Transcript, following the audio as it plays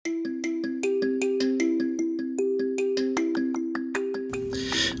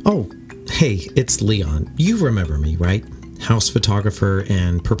Oh, hey, it's Leon. You remember me, right? House photographer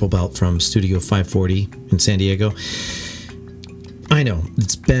and purple belt from Studio 540 in San Diego. I know,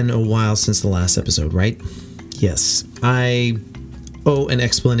 it's been a while since the last episode, right? Yes, I owe an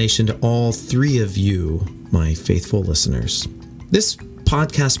explanation to all three of you, my faithful listeners. This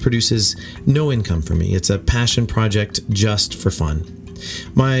podcast produces no income for me. It's a passion project just for fun.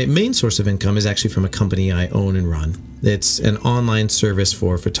 My main source of income is actually from a company I own and run. It's an online service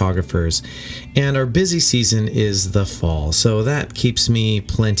for photographers, and our busy season is the fall, so that keeps me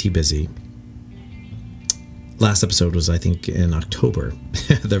plenty busy. Last episode was, I think, in October,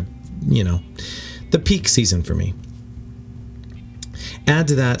 the peak season for me. Add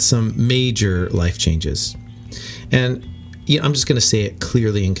to that some major life changes, and I'm just going to say it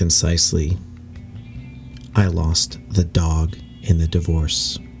clearly and concisely. I lost the dog in the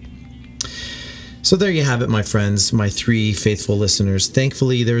divorce. So there you have it, my friends, my three faithful listeners.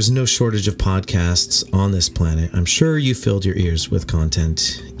 Thankfully, there is no shortage of podcasts on this planet. I'm sure you filled your ears with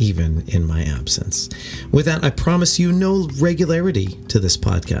content, even in my absence. With that, I promise you no regularity to this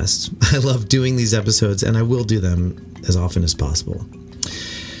podcast. I love doing these episodes, and I will do them as often as possible.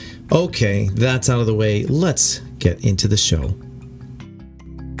 Okay, that's out of the way. Let's get into the show.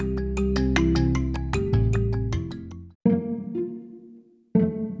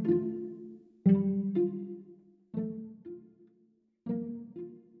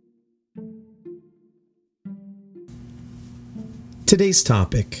 Today's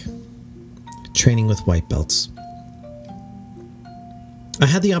topic, training with white belts. I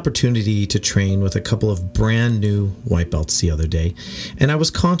had the opportunity to train with a couple of brand new white belts the other day, and I was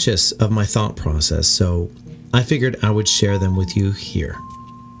conscious of my thought process, so I figured I would share them with you here.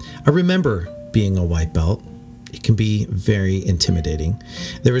 I remember being a white belt. It can be very intimidating.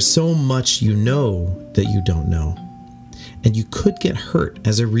 There is so much you know that you don't know, and you could get hurt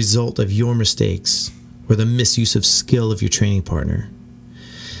as a result of your mistakes or the misuse of skill of your training partner.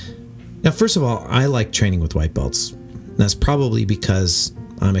 Now, first of all, I like training with white belts. That's probably because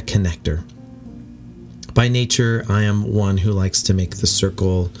I'm a connector. By nature, I am one who likes to make the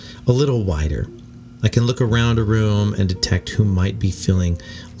circle a little wider. I can look around a room and detect who might be feeling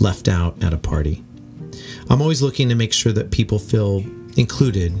left out at a party. I'm always looking to make sure that people feel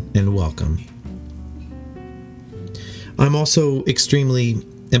included and welcome. I'm also extremely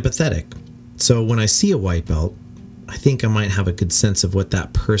empathetic. So when I see a white belt, I think I might have a good sense of what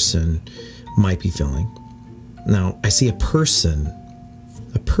that person might be feeling. Now, I see a person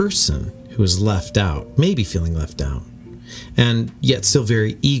who is left out, maybe feeling left out, and yet still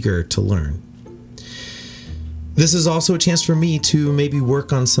very eager to learn. This is also a chance for me to maybe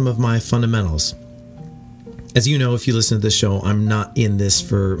work on some of my fundamentals. As you know, if you listen to this show, I'm not in this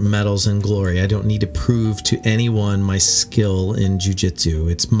for medals and glory. I don't need to prove to anyone my skill in jiu-jitsu.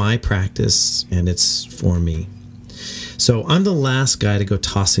 It's my practice, and it's for me. So I'm the last guy to go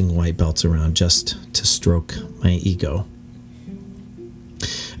tossing white belts around just to stroke my ego.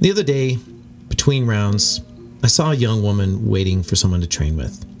 The other day, between rounds, I saw a young woman waiting for someone to train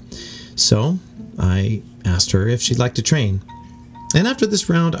with. So I asked her if she'd like to train. And after this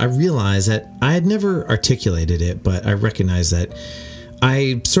round, I realized that I had never articulated it, but I recognized that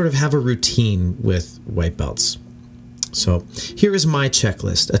I sort of have a routine with white belts. So here is my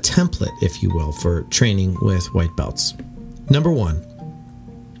checklist, a template, if you will, for training with white belts. Number 1,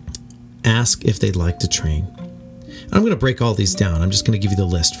 ask if they'd like to train. I'm going to break all these down. I'm just going to give you the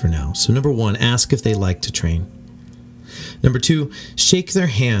list for now. So number 1, ask if they like to train. Number 2, shake their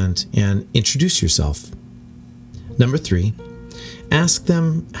hand and introduce yourself. Number 3, ask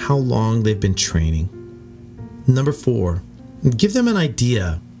them how long they've been training. Number 4, give them an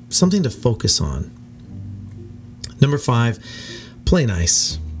idea, something to focus on. Number 5, play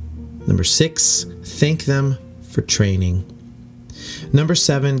nice. Number 6, thank them for training. Number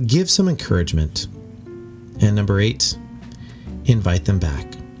 7, give some encouragement. And number 8, invite them back.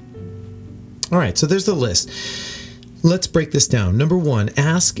 All right, so there's the list. Let's break this down. Number 1,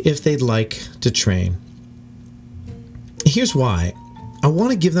 ask if they'd like to train. Here's why. I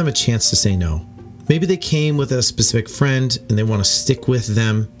want to give them a chance to say no. Maybe they came with a specific friend and they want to stick with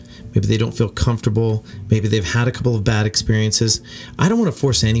them. Maybe they don't feel comfortable. Maybe they've had a couple of bad experiences. I don't want to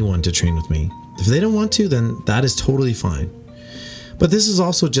force anyone to train with me. If they don't want to, then that is totally fine. But this is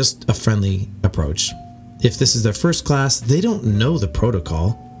also just a friendly approach. If this is their first class, they don't know the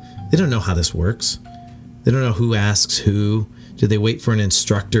protocol. They don't know how this works. They don't know who asks who. Do they wait for an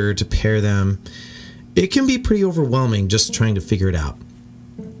instructor to pair them? It can be pretty overwhelming just trying to figure it out.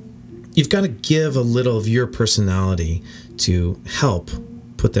 You've got to give a little of your personality to help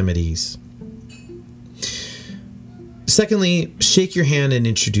put them at ease. Secondly, shake your hand and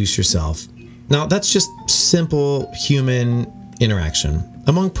introduce yourself. Now, that's just simple human interaction.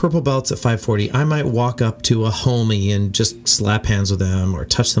 Among purple belts at 540, I might walk up to a homie and just slap hands with them or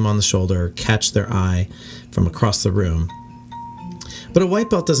touch them on the shoulder, or catch their eye from across the room. But a white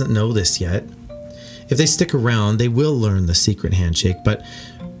belt doesn't know this yet. If they stick around, they will learn the secret handshake, but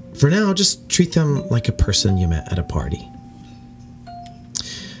for now, just treat them like a person you met at a party.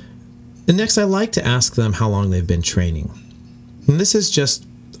 And next, I like to ask them how long they've been training. And this is just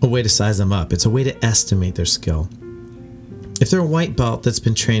a way to size them up. It's a way to estimate their skill. If they're a white belt that's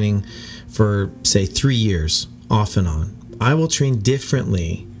been training for, say, 3 years, off and on, I will train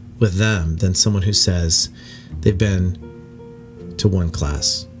differently with them than someone who says they've been to one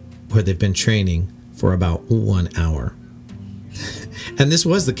class, or they've been training for about 1 hour. And this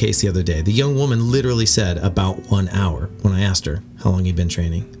was the case the other day. The young woman literally said about 1 hour when I asked her how long you'd been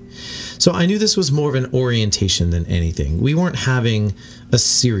training. So I knew this was more of an orientation than anything. We weren't having a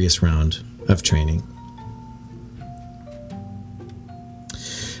serious round of training.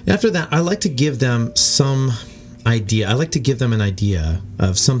 After that, I like to give them some idea. I like to give them an idea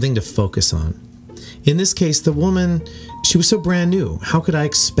of something to focus on. In this case, the woman, she was so brand new. How could I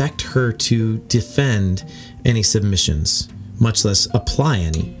expect her to defend any submissions, much less apply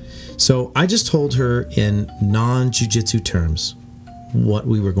any? So I just told her in non-jiu-jitsu terms what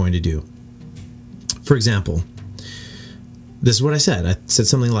we were going to do. For example, this is what I said. I said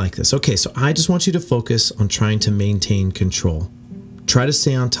something like this. Okay, so I just want you to focus on trying to maintain control. Try to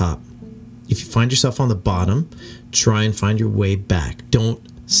stay on top. If you find yourself on the bottom, try and find your way back. Don't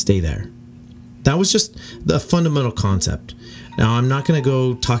stay there. That was just the fundamental concept. Now, I'm not going to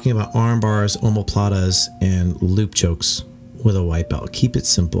go talking about arm bars, omoplatas, and loop chokes with a white belt. Keep it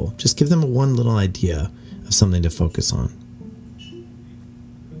simple. Just give them one little idea of something to focus on.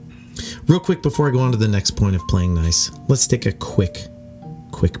 Real quick before I go on to the next point of playing nice, let's take a quick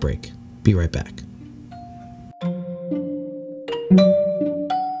break. Be right back.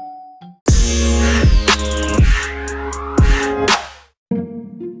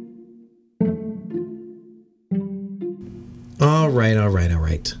 All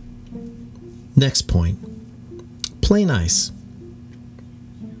right. Next point. Play nice.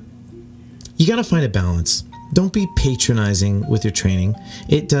 You got to find a balance. Don't be patronizing with your training.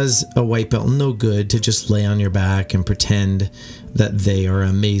 It does a white belt no good to just lay on your back and pretend that they are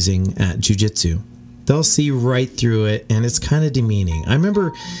amazing at jiu-jitsu. They'll see right through it, and it's kind of demeaning. I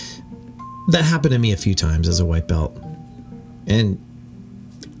remember that happened to me a few times as a white belt, and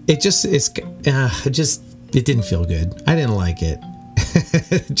it didn't feel good. I didn't like it.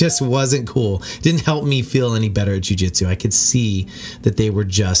 It just wasn't cool. It didn't help me feel any better at jiu-jitsu. I could see that they were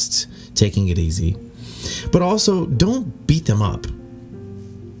just taking it easy. But also, don't beat them up.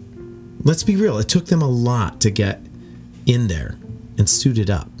 Let's be real. It took them a lot to get in there and suited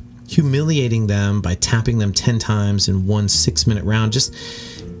up. Humiliating them by tapping them 10 times in one 6-minute round just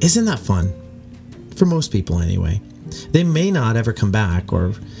isn't that fun. For most people, anyway. They may not ever come back,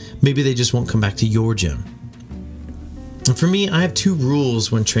 or maybe they just won't come back to your gym. And for me, I have 2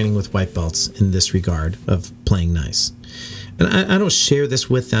 rules when training with white belts in this regard of playing nice. And I don't share this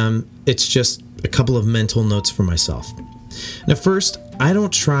with them. It's just a couple of mental notes for myself. Now, first, I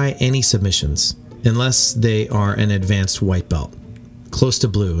don't try any submissions unless they are an advanced white belt, close to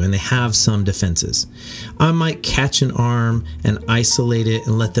blue, and they have some defenses. I might catch an arm and isolate it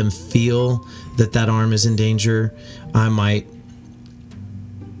and let them feel that that arm is in danger. I might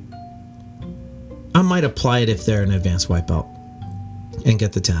apply it if they're an advanced white belt and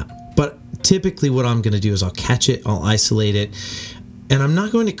get the tap. But typically what I'm going to do is I'll catch it, I'll isolate it, and I'm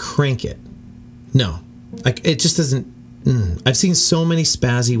not going to crank it. No, it just doesn't. I've seen so many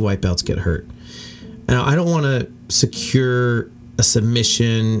spazzy white belts get hurt. Now, I don't want to secure a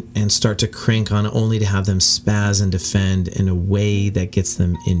submission and start to crank on it only to have them spaz and defend in a way that gets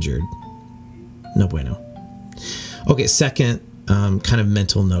them injured. No bueno. Okay, second kind of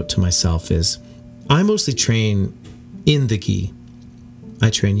mental note to myself is I mostly train in the gi. I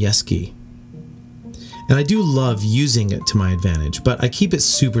train yes gi. And I do love using it to my advantage, but I keep it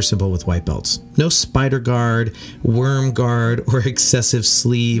super simple with white belts. No spider guard, worm guard, or excessive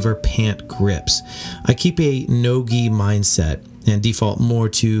sleeve or pant grips. I keep a no-gi mindset and default more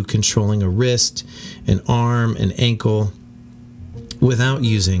to controlling a wrist, an arm, an ankle without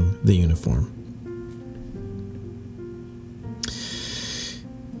using the uniform.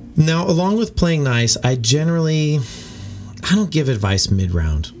 Now, along with playing nice, I don't give advice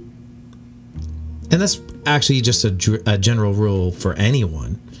mid-round. And that's actually just a general rule for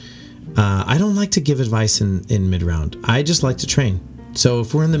anyone. I don't like to give advice in mid-round. I just like to train. So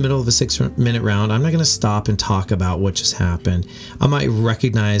if we're in the middle of a 6-minute round, I'm not going to stop and talk about what just happened. I might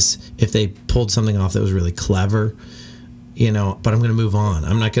recognize if they pulled something off that was really clever, but I'm going to move on.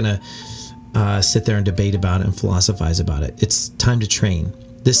 I'm not going to sit there and debate about it and philosophize about it. It's time to train.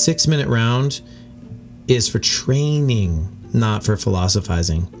 This 6-minute round is for training, not for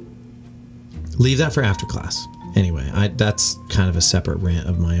philosophizing. Leave that for after class. Anyway, that's kind of a separate rant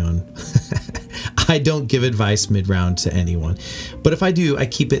of my own. I don't give advice mid-round to anyone. But if I do, I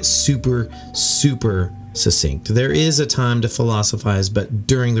keep it super, super succinct. There is a time to philosophize, but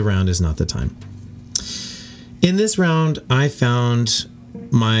during the round is not the time. In this round, I found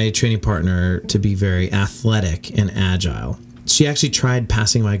my training partner to be very athletic and agile. She actually tried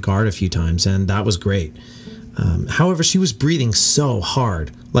passing my guard a few times, and that was great. However, she was breathing so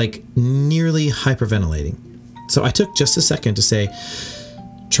hard, like nearly hyperventilating. So I took just a second to say,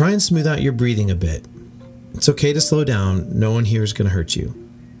 try and smooth out your breathing a bit. It's okay to slow down. No one here is going to hurt you.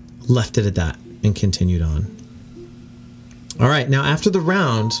 Left it at that and continued on. All right, now after the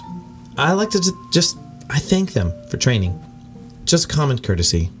round, I like to I thank them for training. Just common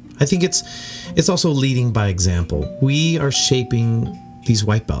courtesy. I think it's also leading by example. We are shaping these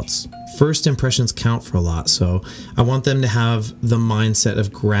white belts. First impressions count for a lot, so I want them to have the mindset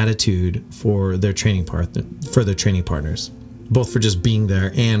of gratitude for their training partners, both for just being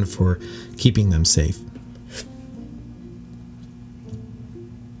there and for keeping them safe.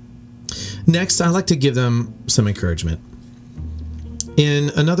 Next, I like to give them some encouragement.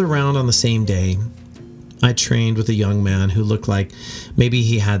 In another round on the same day, I trained with a young man who looked like maybe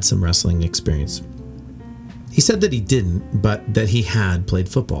he had some wrestling experience. He said that he didn't, but that he had played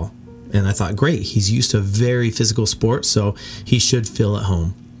football. And I thought, great, he's used to a very physical sport, so he should feel at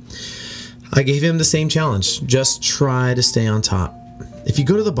home. I gave him the same challenge. Just try to stay on top. If you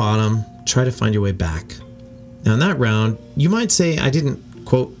go to the bottom, try to find your way back. Now in that round, you might say I didn't,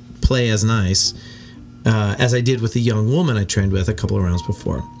 quote, play as nice as I did with the young woman I trained with a couple of rounds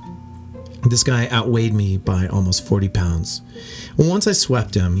before. This guy outweighed me by almost 40 pounds. Once I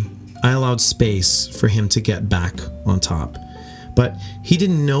swept him, I allowed space for him to get back on top. But he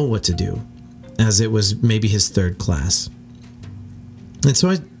didn't know what to do, as it was maybe his third class. And so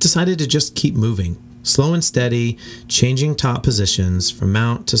I decided to just keep moving, slow and steady, changing top positions from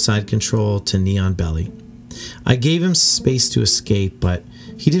mount to side control to knee on belly. I gave him space to escape, but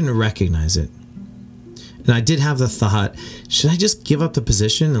he didn't recognize it. And I did have the thought, should I just give up the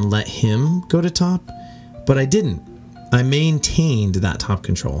position and let him go to top? But I didn't. I maintained that top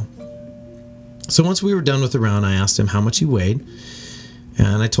control. So once we were done with the round, I asked him how much he weighed,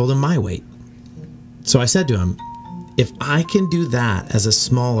 and I told him my weight. So I said to him, if I can do that as a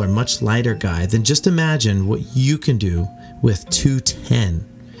smaller, much lighter guy, then just imagine what you can do with 210.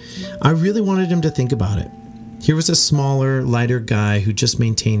 I really wanted him to think about it. Here was a smaller, lighter guy who just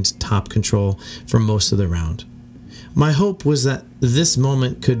maintained top control for most of the round. My hope was that this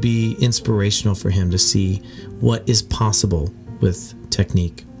moment could be inspirational for him to see what is possible with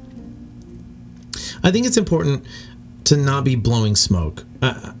technique. I think it's important to not be blowing smoke.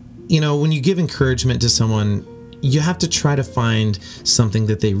 When you give encouragement to someone, you have to try to find something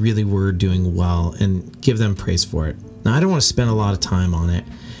that they really were doing well and give them praise for it. Now, I don't want to spend a lot of time on it.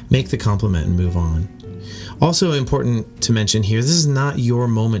 Make the compliment and move on. Also important to mention here, this is not your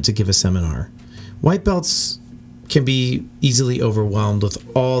moment to give a seminar. White belts can be easily overwhelmed with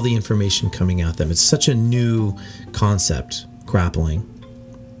all the information coming at them. It's such a new concept, grappling.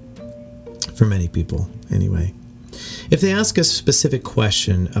 For many people, anyway. If they ask a specific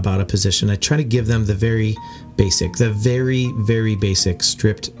question about a position, I try to give them the very, very basic,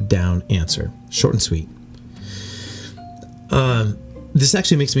 stripped down answer. Short and sweet. This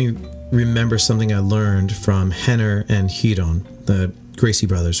actually makes me remember something I learned from Henner and Hidon, the Gracie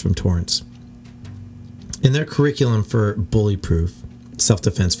brothers from Torrance. In their curriculum for Bully Proof,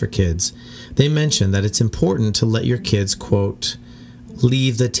 self-defense for kids, they mention that it's important to let your kids, quote,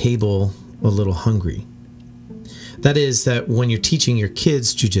 leave the table a little hungry. That is, that when you're teaching your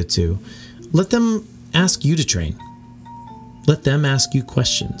kids jiu-jitsu, let them ask you to train. Let them ask you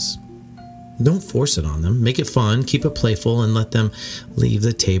questions. Don't force it on them. Make it fun, keep it playful, and let them leave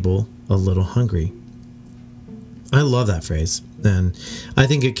the table a little hungry. I love that phrase, and I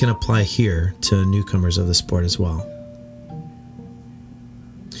think it can apply here to newcomers of the sport as well.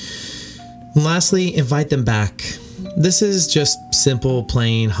 And lastly, invite them back. This is just simple,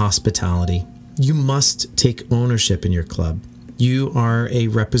 plain hospitality. You must take ownership in your club. You are a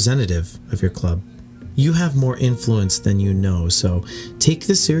representative of your club. You have more influence than you know, so take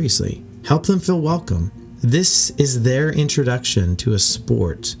this seriously. Help them feel welcome. This is their introduction to a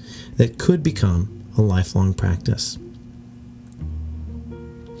sport that could become a lifelong practice.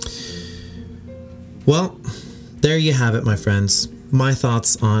 Well, there you have it, my friends. My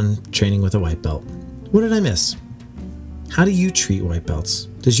thoughts on training with a white belt. What did I miss? How do you treat white belts?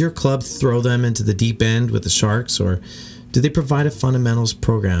 Does your club throw them into the deep end with the sharks, or do they provide a fundamentals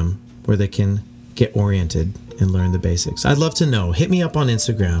program where they can get oriented and learn the basics? I'd love to know. Hit me up on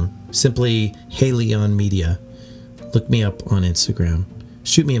Instagram. Simply Hey Leon Media. Look me up on Instagram.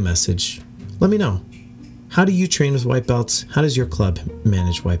 Shoot me a message. Let me know. How do you train with white belts? How does your club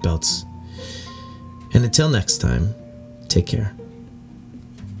manage white belts? And until next time, take care.